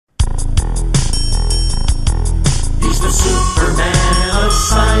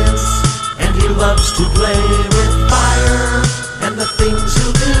science, and he loves to play with fire. And the things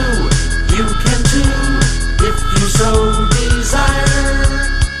he'll do, you can too, if you so desire.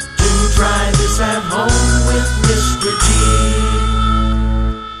 To try this at home with Mr. G.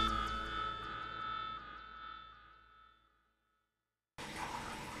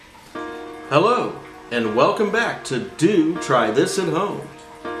 Hello, and welcome back to Do Try This at Home.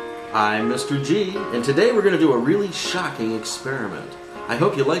 I'm Mr. G, and today we're going to do a really shocking experiment. I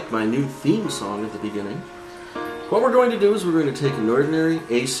hope you liked my new theme song at the beginning. What we're going to do is we're going to take an ordinary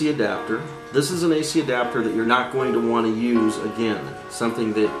AC adapter. This is an AC adapter that you're not going to want to use again.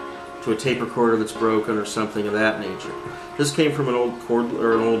 Something that, to a tape recorder that's broken or something of that nature. This came from an old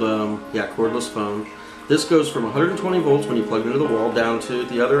cordless phone. This goes from 120 volts when you plug it into the wall down to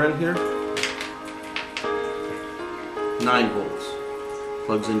the other end here. 9 volts.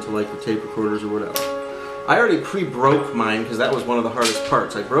 Plugs into like the tape recorders or whatever. I already pre-broke mine because that was one of the hardest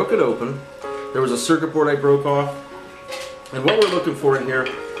parts. I broke it open. There was a circuit board I broke off. And what we're looking for in here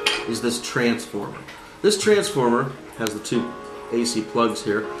is this transformer. This transformer has the 2 AC plugs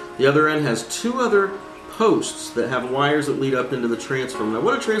here. The other end has 2 other posts that have wires that lead up into the transformer. Now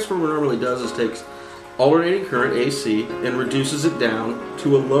what a transformer normally does is takes alternating current AC and reduces it down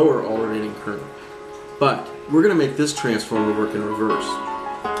to a lower alternating current. But we're going to make this transformer work in reverse.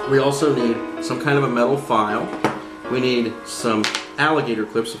 We also need some kind of a metal file. We need some alligator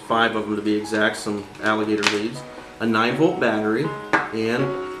clips, 5 of them to be exact, some alligator leads, a 9-volt battery,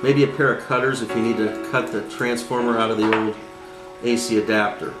 and maybe a pair of cutters if you need to cut the transformer out of the old AC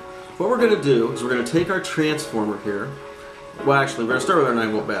adapter. What we're going to do is we're going to take our transformer here. Well, actually, we're going to start with our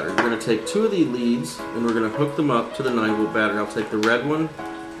 9-volt battery. We're going to take 2 of the leads and we're going to hook them up to the 9-volt battery. I'll take the red one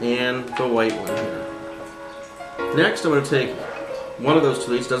and the white one here. Next, I'm going to take one of those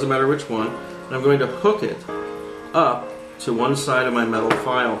 2 leads, doesn't matter which one, and I'm going to hook it up to one side of my metal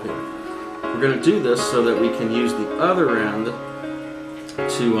file here. We're going to do this so that we can use the other end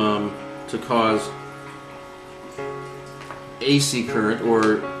to cause AC current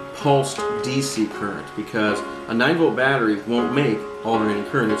or pulsed DC current, because a 9-volt battery won't make alternating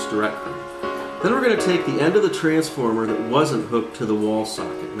current, it's direct current. Then we're going to take the end of the transformer that wasn't hooked to the wall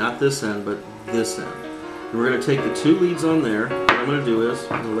socket, not this end, but this end. And we're going to take the 2 leads on there. What I'm going to do is,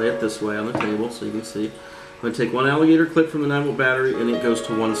 I'm going to lay it this way on the table so you can see. I'm going to take one alligator clip from the 9-volt battery and it goes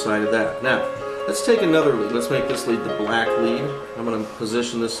to one side of that. Now, let's take another lead. Let's make this lead the black lead. I'm going to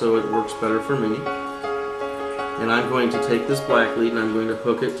position this so it works better for me. And I'm going to take this black lead and I'm going to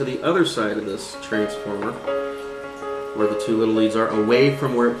hook it to the other side of this transformer where the 2 little leads are, away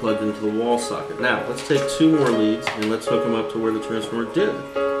from where it plugged into the wall socket. Now, let's take 2 more leads and let's hook them up to where the transformer did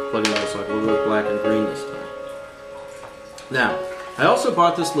plug into the wall socket. We'll go with black and green this time. Now, I also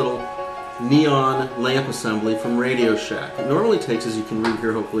bought this little neon lamp assembly from Radio Shack. It normally takes, as you can read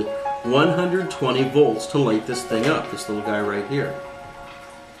here hopefully, 120 volts to light this thing up, this little guy right here.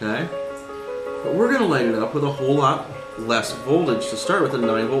 Okay? But we're going to light it up with a whole lot less voltage to start with, a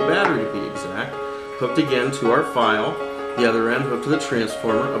 9-volt battery to be exact, hooked again to our file, the other end hooked to the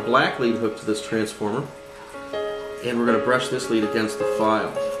transformer, a black lead hooked to this transformer, and we're going to brush this lead against the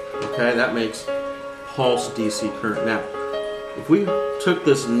file. Okay, that makes pulse DC current. Now, if we took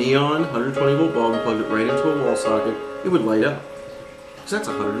this neon 120 volt bulb and plugged it right into a wall socket, it would light up. Because that's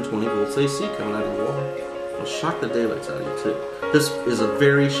 120 volts AC coming out of the wall. It'll shock the daylights out of you too. This is a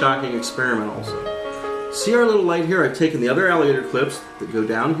very shocking experiment also. See our little light here? I've taken the other alligator clips that go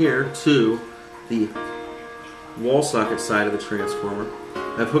down here to the wall socket side of the transformer.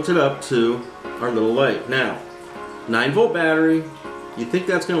 I've hooked it up to our little light. Now, 9-volt battery, you think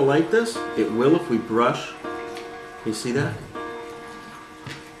that's going to light this? It will if we brush. You see that?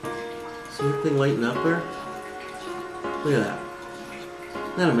 See the thing lighting up there? Look at that.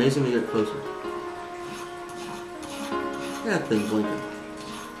 Isn't that amazing when you get closer? Look at that thing blinking.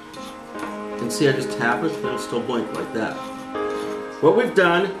 You can see I just tap it and it'll still blink like that. What we've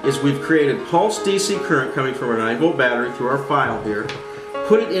done is we've created pulse DC current coming from our 9-volt battery through our file here,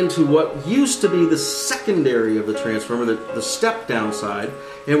 put it into what used to be the secondary of the transformer, the step down side,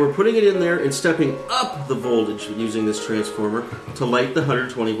 and we're putting it in there and stepping up the voltage using this transformer to light the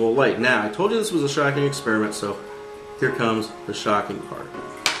 120 volt light. Now, I told you this was a shocking experiment, so here comes the shocking part.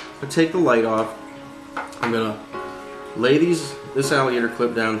 I take the light off. I'm going to lay this alligator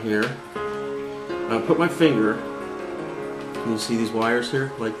clip down here. I'll put my finger. Can you see these wires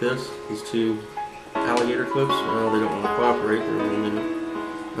here, like this? These 2 alligator clips? Well, they don't want to cooperate. They're really new.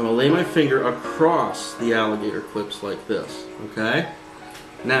 I'm going to lay my finger across the alligator clips like this. Okay?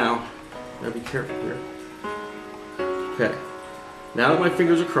 Now, gotta be careful here. Okay. Now that my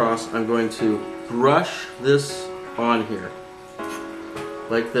finger's across, I'm going to brush this on here.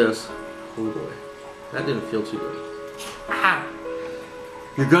 like this. Oh boy, that didn't feel too good. Ah.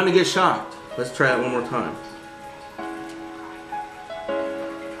 You're going to get shocked. Let's try it one more time.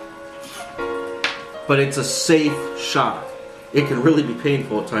 But it's a safe shock. It can really be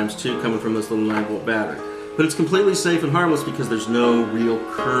painful at times too, coming from this little 9-volt battery. But it's completely safe and harmless because there's no real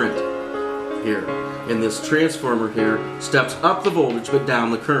current here. And this transformer here steps up the voltage but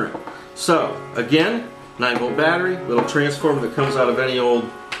down the current. So, again, 9-volt battery, little transformer that comes out of any old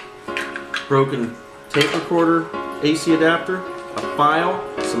broken tape recorder, AC adapter, a file,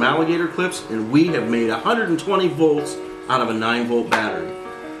 some alligator clips, and we have made 120 volts out of a 9-volt battery.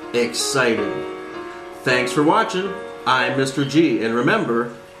 Exciting. Thanks for watching. I'm Mr. G, and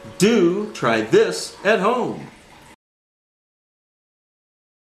remember, do try this at home.